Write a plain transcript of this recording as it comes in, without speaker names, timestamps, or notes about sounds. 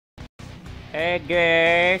Hey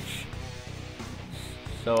guys!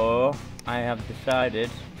 So, I have decided,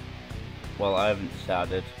 well I haven't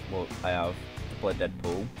decided, well I have to play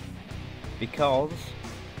Deadpool, because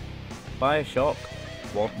Bioshock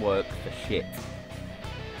won't work for shit.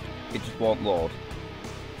 It just won't load.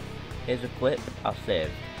 Here's a clip I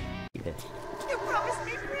saved. Yes. You promised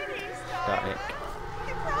me pretty, Star. Static.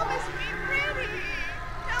 You promised me pretty.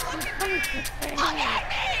 Now look at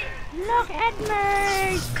me. Look at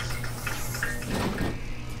me!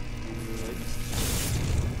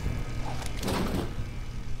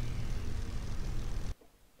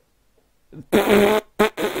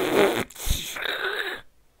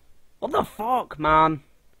 What the fuck, man?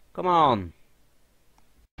 Come on.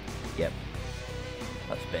 Yep.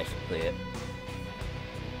 That's basically it.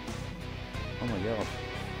 Oh my god.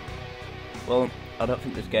 Well, I don't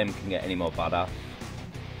think this game can get any more badass.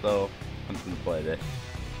 So, I'm just gonna play this.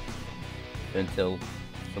 Until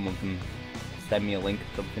someone can send me a link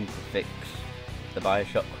or something to fix the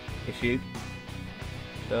Bioshock issue.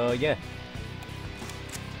 So, yeah.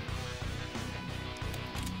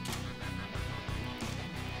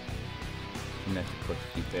 Next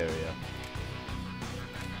steep area.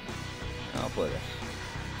 I'll play this.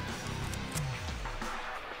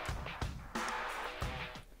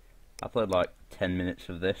 I played like 10 minutes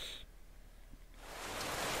of this.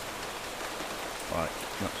 Like,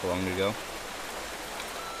 not so long ago.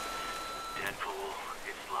 Deadpool,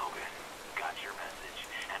 it's Logan. Got your message.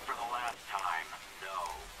 And for the last time, no.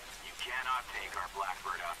 You cannot take our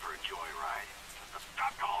Blackbird out for a joyride.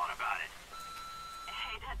 Stop calling about it.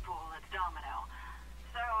 Hey, Deadpool, it's Domino.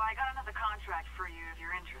 So, I got another contract for you if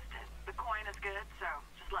you're interested. The coin is good, so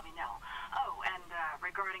just let me know. Oh, and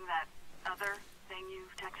regarding that other thing you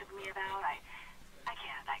texted me about, I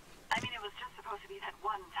can't. I mean, it was just supposed to be that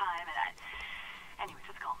one time, and anyway,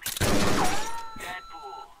 just call me.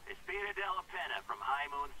 Deadpool, it's Peter Della Penna from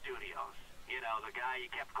High Moon Studios. You know, the guy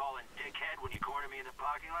you kept calling dickhead when you cornered me in the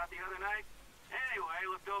parking lot the other night?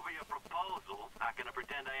 Anyway, looked over your proposal. Not gonna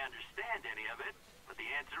pretend I understand any of it, but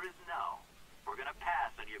the answer is no. We're gonna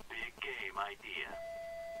pass on your big game idea.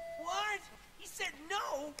 What? He said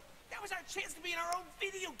no? That was our chance to be in our own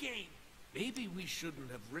video game. Maybe we shouldn't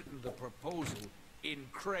have written the proposal in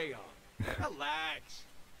crayon. Relax.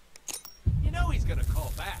 You know he's gonna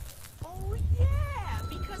call back. Oh, yeah,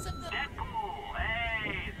 because of the... Deadpool,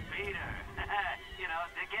 hey, it's Peter. You know,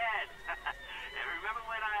 dickhead. Remember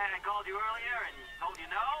when I called you earlier and told you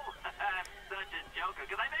no? I'm such a joker,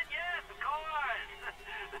 because I meant yes, of course.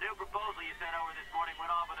 The new proposal you sent over this morning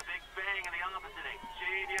went off with a big bang in the office today.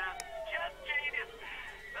 Genius, just genius.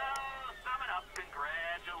 So, sum it up,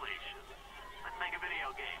 congratulations. Let's make a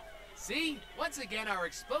video game. See? Once again, our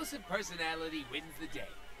explosive personality wins the day.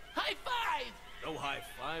 High five! No high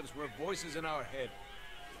fives, we're voices in our head.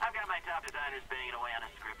 I've got my top designers banging away on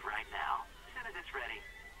a script right now. As soon as it's ready,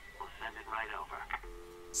 we'll send it right over.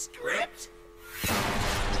 Script?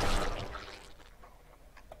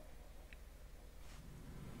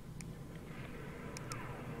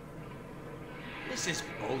 This is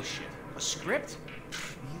bullshit. A script?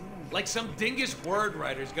 Like some dingus word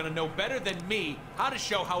writer's gonna know better than me how to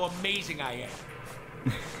show how amazing I am.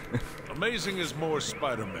 Amazing is more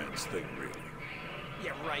Spider-Man's thing, really.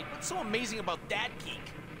 Yeah, right. What's so amazing about that geek?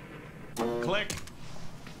 Click.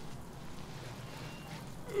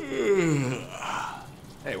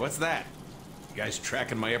 Hey, what's that? You guys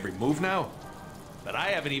tracking my every move now? But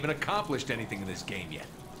I haven't even accomplished anything in this game yet.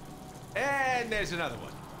 And there's another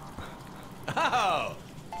one. Oh,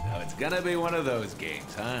 so it's gonna be one of those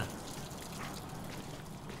games, huh?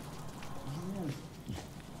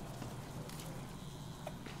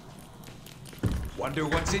 Wonder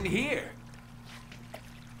what's in here.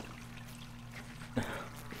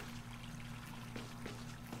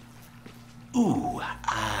 Ooh,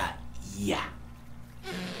 yeah.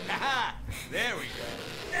 Haha, there we go.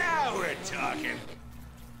 Now we're talking.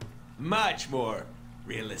 Much more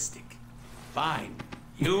realistic. Fine,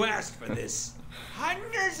 you asked for this.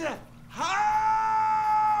 Hundreds of...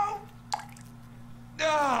 Oh!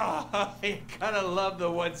 Oh, you gotta love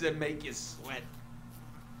the ones that make you sweat.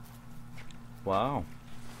 Wow.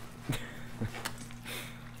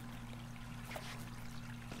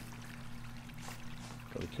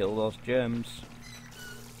 Gotta kill those gems.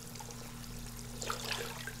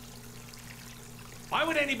 Why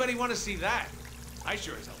would anybody want to see that? I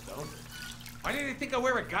sure as hell don't. Why do they think I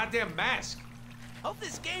wear a goddamn mask? Hope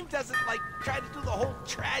this game doesn't, like, try to do the whole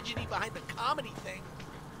tragedy behind the comedy thing.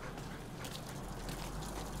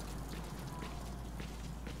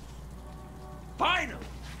 Finally!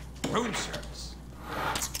 Room service.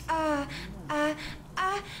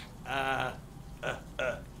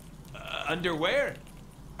 Underwear?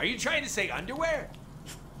 Are you trying to say underwear?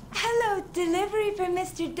 Hello, delivery for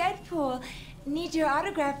Mr. Deadpool. Need your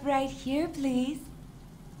autograph right here, please.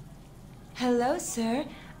 Hello, sir.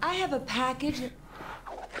 I have a package.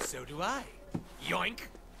 So do I. Yoink.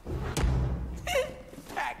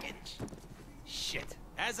 Package. Shit.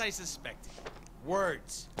 As I suspected.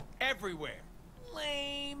 Words. Everywhere.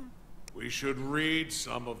 Lame. We should read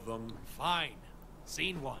some of them. Fine.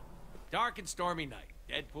 Scene 1. Dark and stormy night.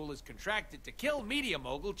 Deadpool is contracted to kill media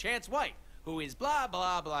mogul Chance White, who is blah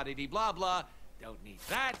blah blah dee blah blah. Don't need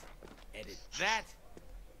that. Edit that.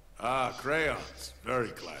 Ah, crayons. Very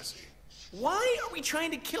classy. Why are we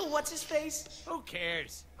trying to kill what's-his-face? Who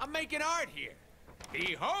cares? I'm making art here.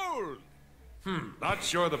 Behold! Not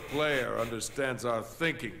sure the player understands our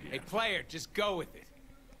thinking Hey, yet. player, just go with it.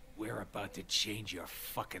 We're about to change your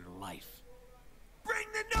fucking life. Bring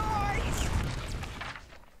the noise!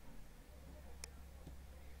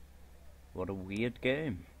 What a weird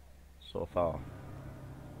game so far.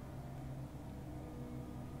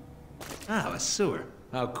 Ah, a sewer.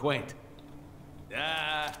 How quaint.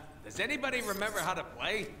 Does anybody remember how to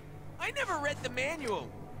play? I never read the manual.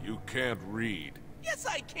 You can't read. Yes,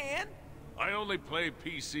 I can. I only play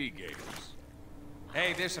PC games.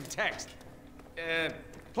 Hey, there's some text.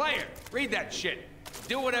 Player, read that shit.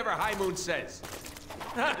 Do whatever High Moon says.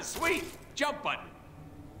 Ah, sweet. Jump button.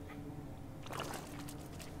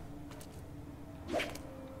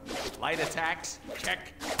 Light attacks,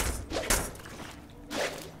 check.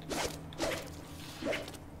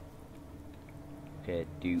 Okay,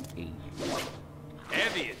 do E.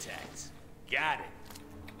 Heavy attacks. Got it.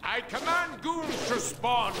 I command goons to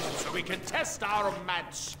spawn so we can test our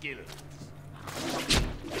mad skills.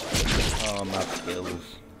 Oh, my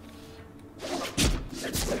skills.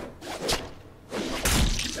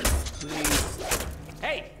 Please.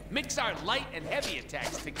 Hey, mix our light and heavy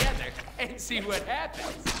attacks together and see what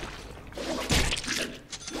happens.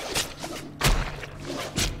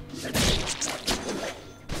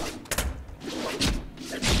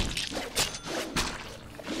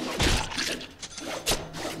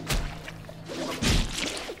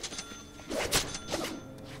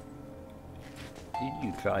 Did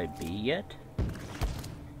you try B yet?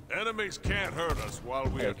 Enemies can't hurt us while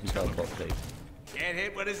we Yeah, are you can teleport killing. too. Can't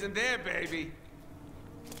hit what isn't there, baby.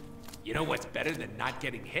 You know what's better than not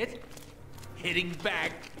getting hit? Hitting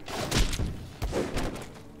back.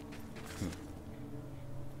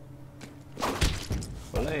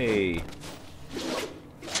 Well, hey.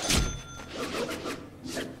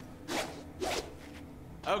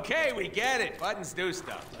 Okay, we get it. Buttons do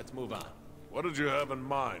stuff. Let's move on. What did you have in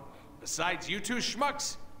mind? Besides you two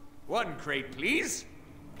schmucks, one crate, please.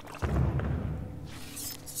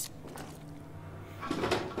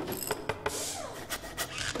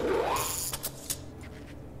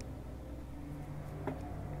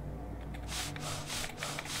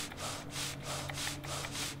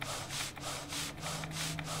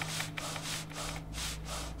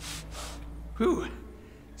 Whew.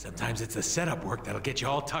 Sometimes it's the setup work that'll get you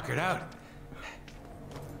all tuckered out.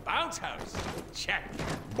 Bounce house. Check.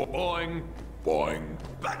 Boing, boing.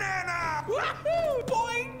 Banana! Woohoo!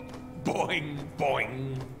 Boing! Boing,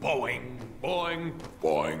 boing, boing, boing,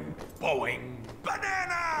 Boing. boing.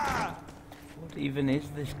 Banana! What even is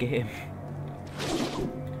this game?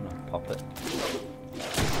 Can I pop it?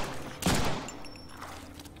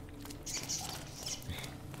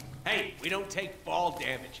 Hey, we don't take fall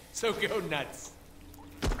damage, so go nuts.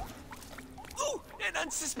 Ooh, an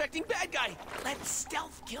unsuspecting bad guy. Let's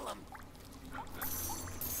stealth kill him.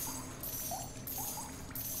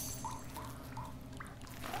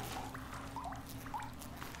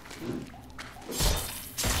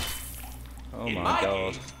 Oh In my my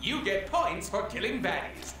god. game, you get points for killing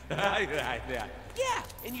baddies. Yeah,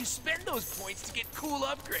 and you spend those points to get cool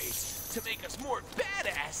upgrades to make us more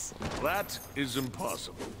badass. That is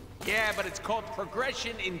impossible. Yeah, but it's called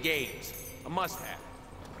progression in games. A must-have.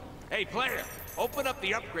 Hey, player, open up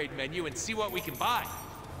the upgrade menu and see what we can buy.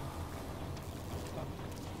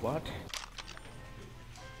 What?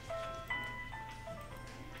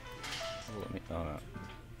 Oh, let me. Oh, no.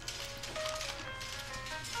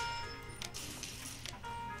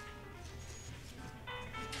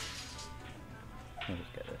 Let me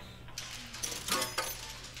just get this.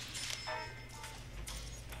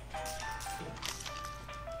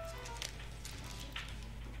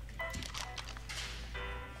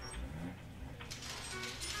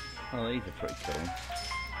 Oh, these are pretty cool.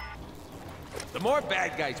 The more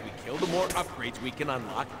bad guys we kill, the more upgrades we can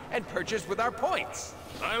unlock and purchase with our points.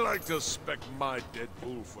 I like to spec my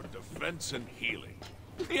Deadpool for defense and healing.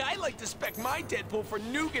 Yeah, I like to spec my Deadpool for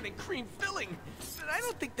nougat and cream filling, but I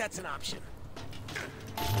don't think that's an option.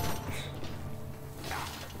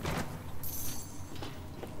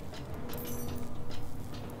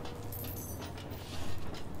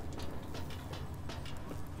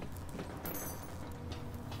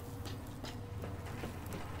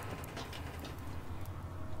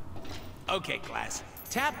 Okay, class.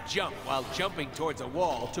 Tap jump while jumping towards a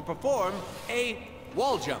wall to perform a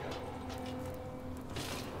wall jump.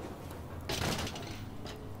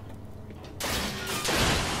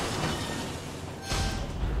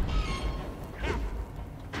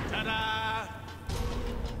 Ta-da!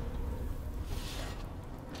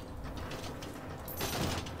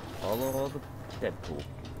 Follow the Deadpool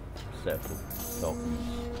circle.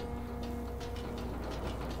 Darkness.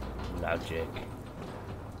 Logic.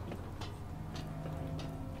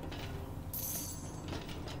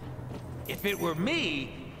 If it were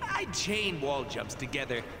me, I'd chain wall jumps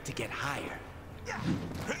together to get higher.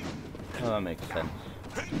 Oh, that makes sense.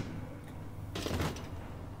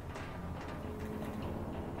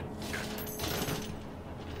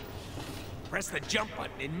 Press the jump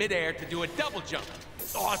button in midair to do a double jump.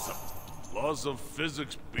 It's awesome. Laws of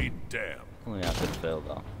physics be damned. Only I could fail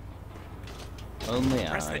that. Only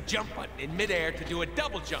Press I. the jump button in midair to do a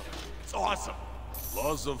double jump. It's awesome.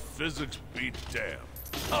 Laws of physics be damned.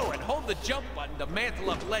 Oh, and hold the jump button to mantle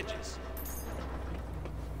up ledges.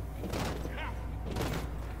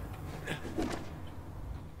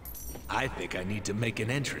 I think I need to make an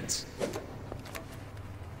entrance.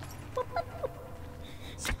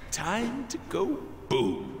 It's time to go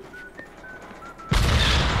boom.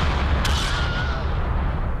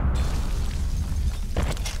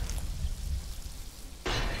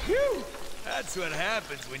 Phew! That's what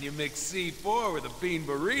happens when you mix C4 with a bean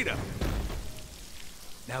burrito.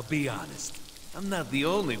 Now be honest. I'm not the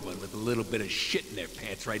only one with a little bit of shit in their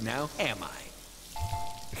pants right now, am I?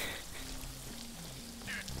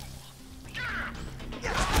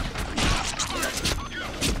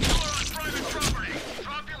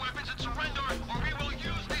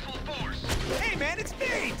 Hey man, it's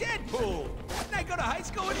me, Deadpool! Didn't I go to high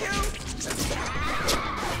school with you?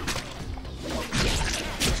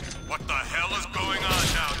 What the hell is going on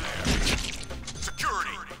down there?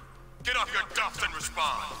 Security! Get off your duffs and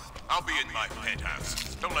respond. I'll be in my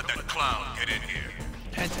penthouse. Don't let that clown get in here.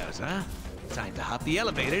 Penthouse, huh? Time to hop the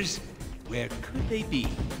elevators. Where could they be?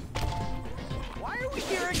 Why are we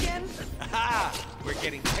here again? Ha! We're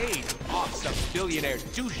getting paid off some billionaire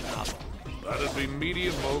douche novel. That'd be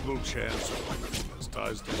media mogul Chancellor. Has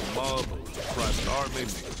ties to the mob, owns a private army,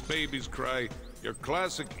 makes babies cry. Your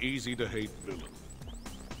classic easy-to-hate villain.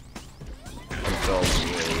 It's all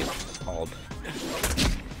really odd.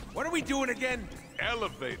 What are we doing again?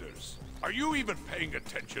 Elevators. Are you even paying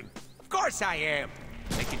attention? Of course I am.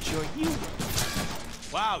 Making sure you...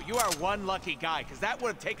 Wow, you are one lucky guy, because that would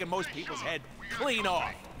have taken most people's head clean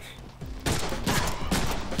off.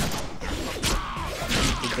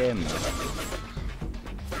 Damn.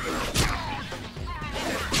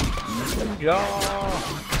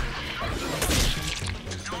 Yeah.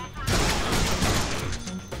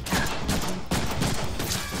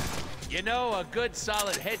 You know, a good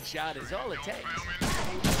solid headshot is all it takes.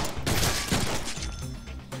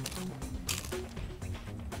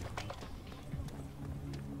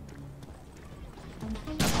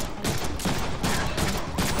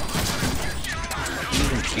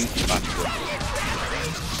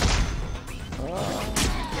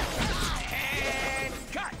 And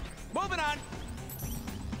cut! Moving on!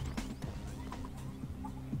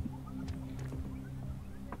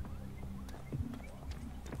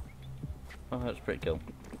 Oh, that's pretty cool.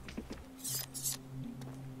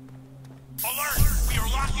 Alert! We are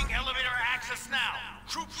locking elevator access now.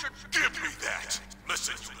 Troops should give me that.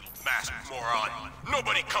 Listen, you little masked moron.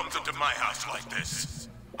 Nobody comes into my house like this.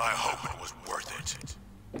 I hope it was worth it.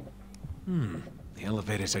 The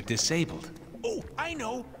elevators are disabled. Oh, I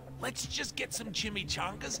know! Let's just get some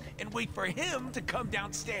chimichangas and wait for him to come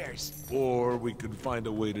downstairs. Or we could find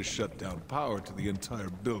a way to shut down power to the entire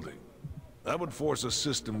building. That would force a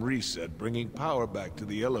system reset, bringing power back to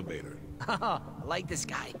the elevator. I like this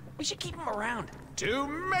guy. We should keep him around. To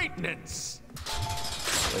maintenance!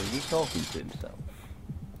 So is he talking to himself?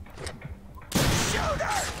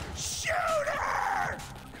 Shooter! Shooter!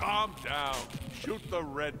 Calm down. Shoot the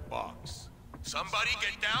red box. Somebody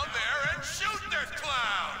get down there and shoot this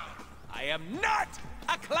clown! I am not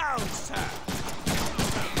a clown, sir!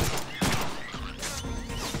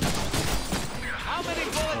 How many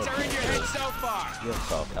bullets are in your head so far? Your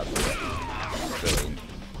sarcasm. Brilliant.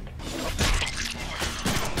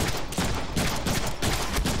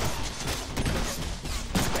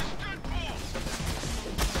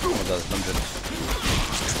 those 100.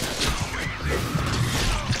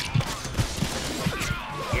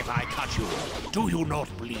 If I cut you, do you not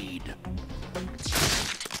bleed?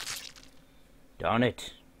 Darn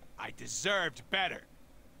it. I deserved better.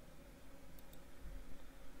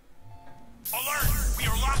 Alert! We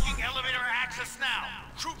are locking elevator access now.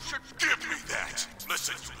 Troops should give me that.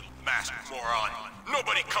 Listen, you little masked moron.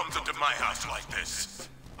 Nobody comes into my house like this.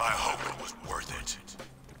 I hope it was worth it.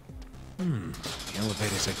 The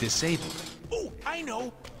elevators are disabled. Oh, I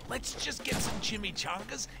know. Let's just get some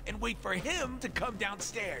chimichangas and wait for him to come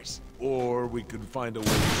downstairs. Or we could find a way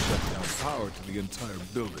to shut down power to the entire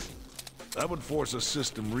building. That would force a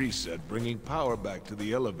system reset, bringing power back to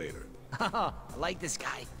the elevator. I like this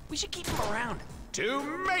guy. We should keep him around. To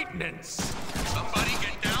maintenance! Somebody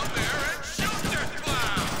get down there and shoot their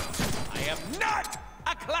clown! I am not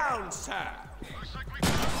a clown, sir.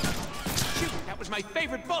 Shoot, that was my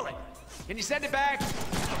favorite bullet. Can you send it back? Suck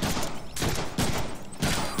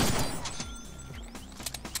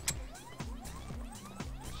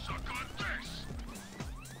on this!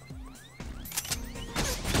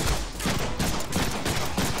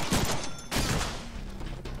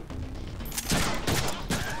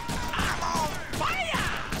 I'm on fire!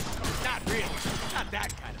 Not really. Not that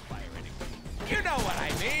kind of fire, anyway. You know what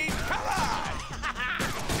I mean. Come on!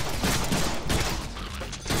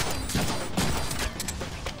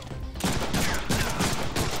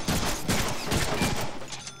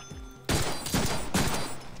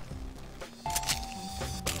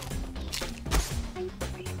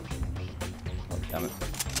 Damn it.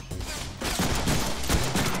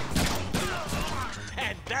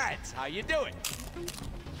 And that's how you do it.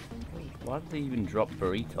 Why did they even drop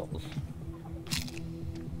burritos?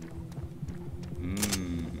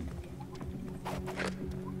 Mmm.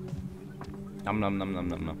 Nom nom nom nom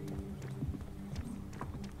nom nom.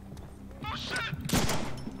 Oh shit!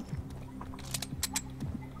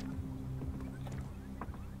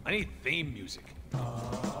 I need theme music.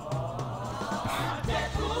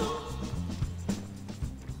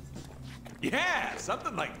 Yeah,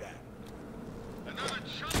 something like that. Another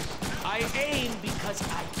chunk! I aim because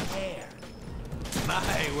I care. My,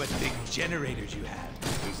 what big generators you have.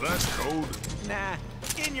 Is that code? Nah,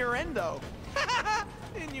 innuendo.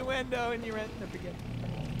 Innuendo, forget.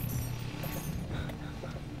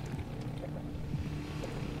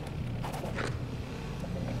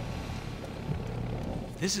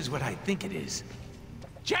 This is what I think it is.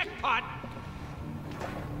 Jackpot!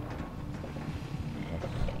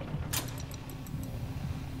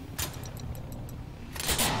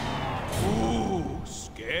 Ooh,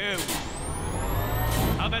 scary.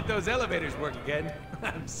 I'll bet those elevators work again.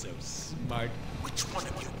 I'm so smart. Which one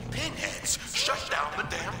of you pinheads shut down the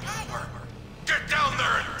damn power? Get down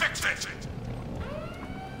there and fix it!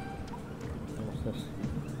 What's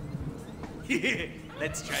this?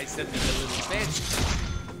 Let's try something a little fancy.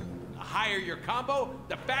 The higher your combo,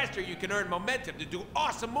 the faster you can earn momentum to do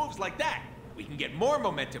awesome moves like that. We can get more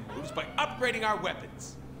momentum moves by upgrading our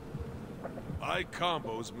weapons. High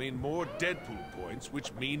combos mean more Deadpool points,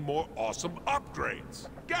 which mean more awesome upgrades.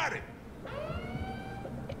 Got it!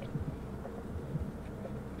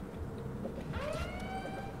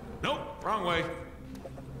 Nope, wrong way.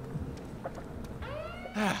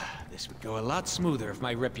 This would go a lot smoother if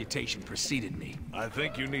my reputation preceded me. I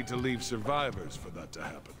think you need to leave survivors for that to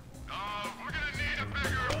happen. We're gonna need a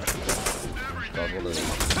bigger... God, what is it?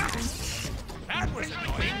 That was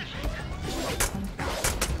annoying.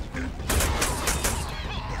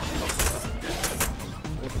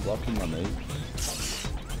 What's blocking my move?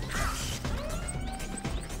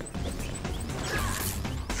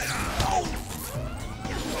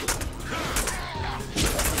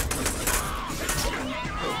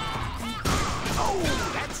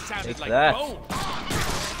 That sounded Take like that. bone.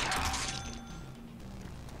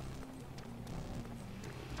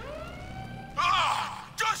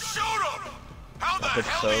 Just shoot him! How the Good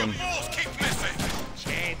hell do you phone. fools keep missing?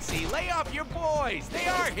 Chansey, lay off your boys. They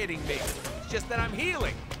are hitting me. It's just that I'm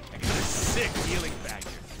healing. I got a sick healing factor.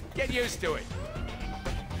 Get used to it.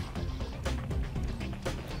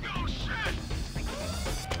 Oh shit!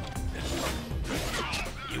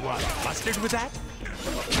 You want mustard with that?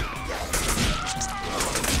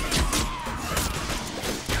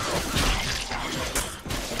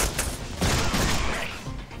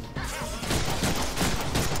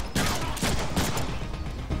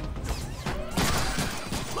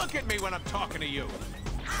 Look at me when I'm talking to you.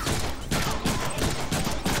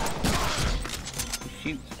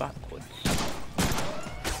 He shoots backwards.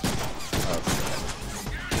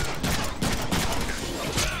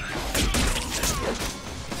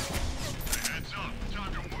 Heads up,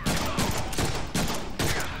 time to work.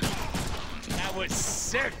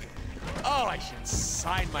 sick. Oh, I should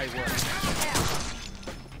sign my work.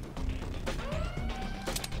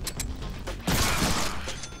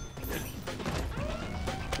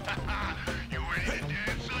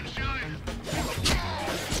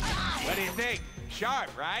 What do you think? Sharp,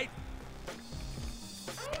 right?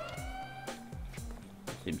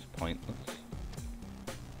 Seems pointless.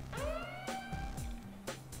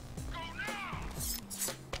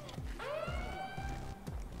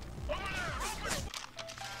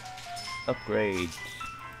 Upgrades.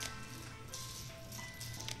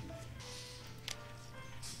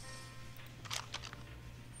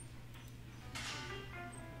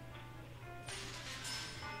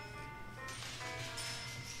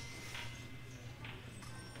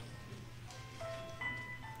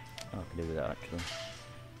 I can do with that actually.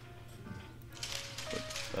 But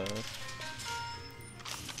first.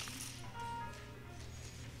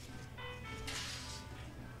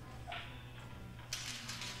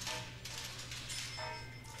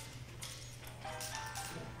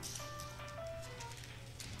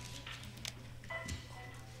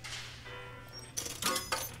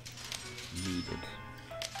 Needed.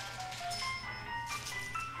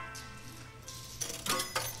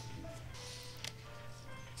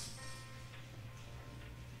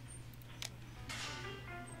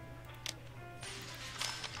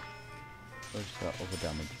 Where's that other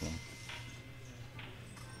damage one?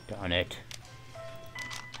 Darn it.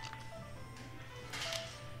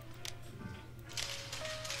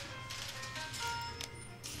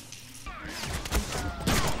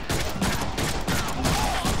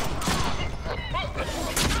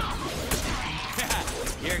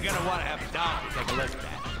 You're gonna want to have Dom take a look at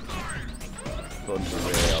that. Going to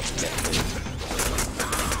really help get this.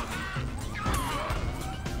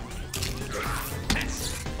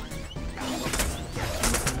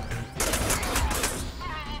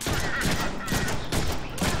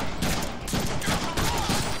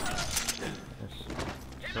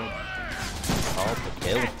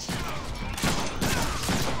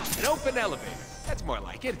 An open elevator. That's more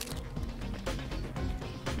like it.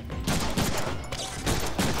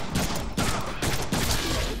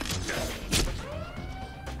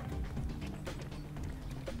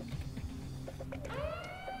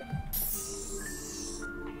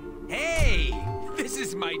 Hey, this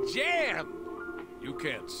is my jam. You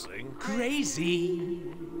can't sing. Crazy.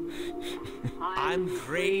 I'm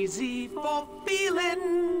crazy for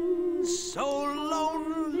feeling so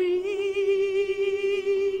lonely.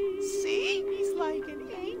 See, he's like an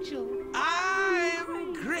angel.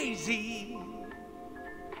 I'm crazy.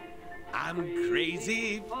 I'm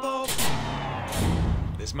crazy for...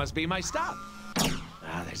 This must be my stop.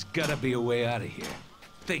 Ah, there's gotta be a way out of here.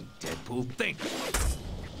 Think, Deadpool, think.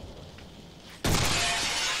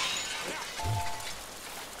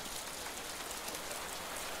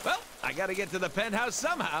 Well, I gotta get to the penthouse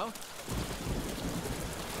somehow.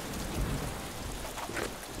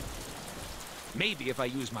 Maybe if I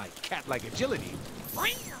use my cat-like agility.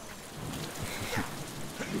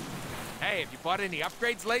 Hey, have you bought any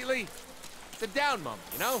upgrades lately? It's a down moment,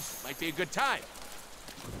 you know? Might be a good time.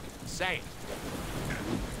 Say.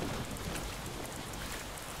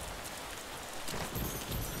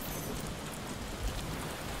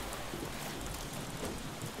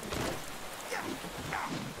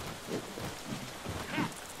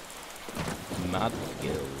 Mad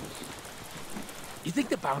skills. You think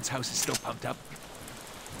the bounce house is still pumped up?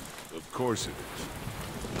 Of course it is.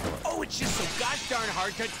 Oh, it's just so gosh darn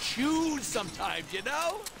hard to choose sometimes, you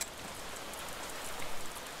know?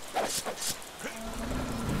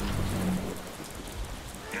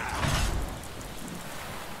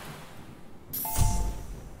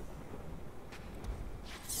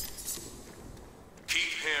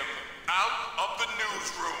 Keep him out of the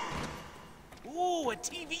newsroom. Ooh, a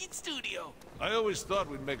TV studio. I always thought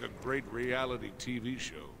we'd make a great reality TV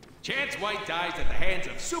show. Chance White dies at the hands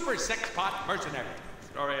of super sex pot mercenary.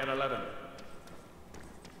 Story at 11.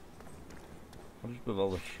 What is with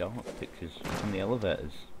all the sharp pictures from the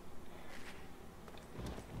elevators?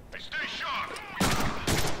 Hey, stay sharp.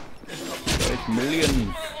 There's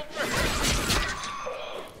millions.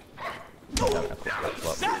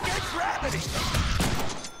 Stop your gravity!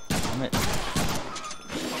 Damn it.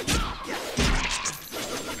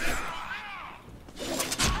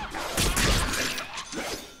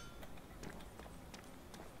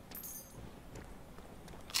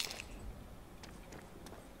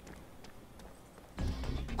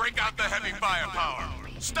 Break out the heavy firepower.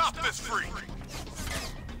 Stop this freak.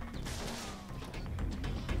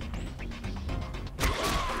 The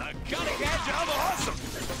cutting edge of awesome!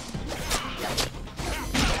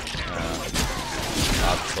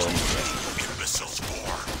 That's fun. Imbeciles born.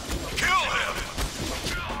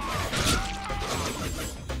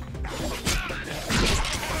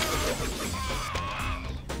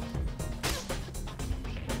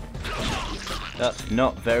 That's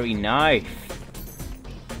not very nice.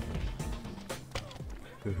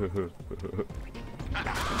 2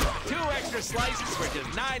 extra slices for just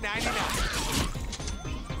 $9.99.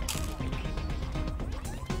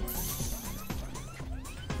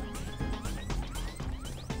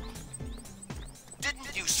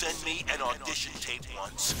 Didn't you send me an audition tape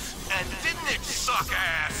once? And didn't it suck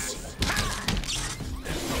ass?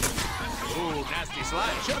 Ooh, nasty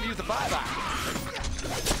slide. Should have used the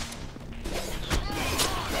 5-eye.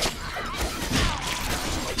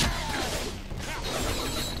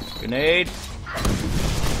 Grenade.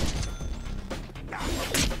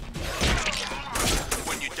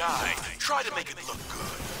 When you die, try to make it look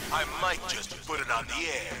good. I might just put it on the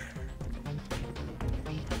air.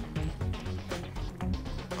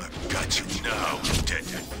 I've got you now,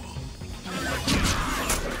 Deadpool.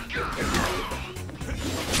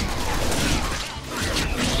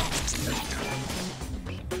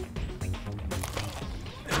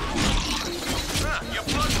 Your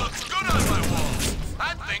blood looks good on my wall.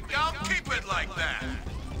 I think I'll keep it like that.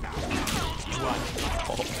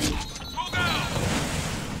 Move out!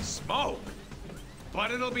 Smoke?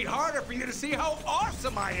 But it'll be harder for you to see how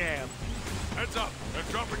awesome I am. Heads up. They're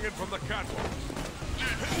dropping in from the catwalk.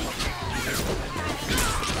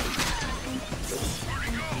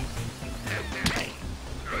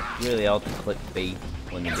 It's really hard to click B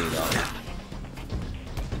when you do that.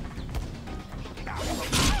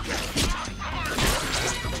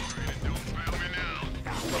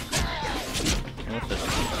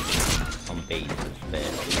 On B,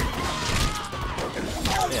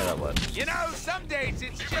 yeah, that works. You know, some days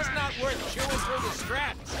it's just not worth chewing through the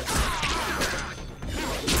straps.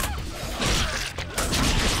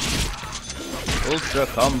 Ultra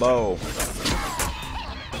combo.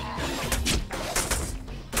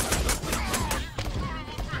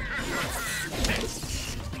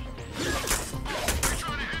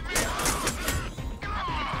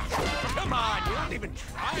 Come on, you're not even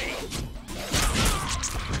trying.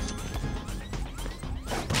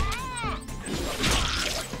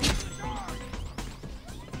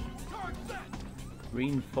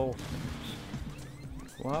 Reinforcements.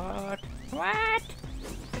 What? What?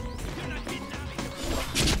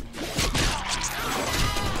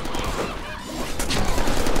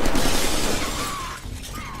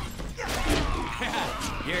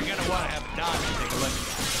 You're gonna want to have Doc take a look.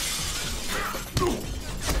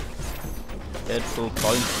 Deadpool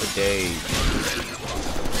points for days.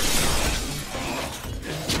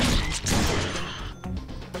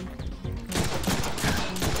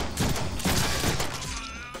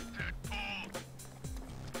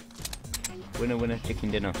 Winner, winner,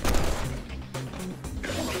 chicken dinner.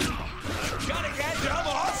 Gotta get job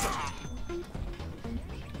awesome.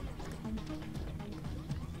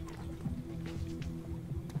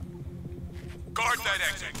 Guard that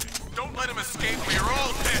exit. Don't let him escape or you're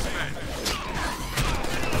all dead men.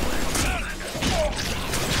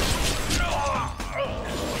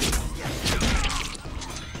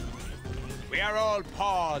 We are all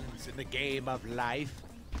pawns in the game of life.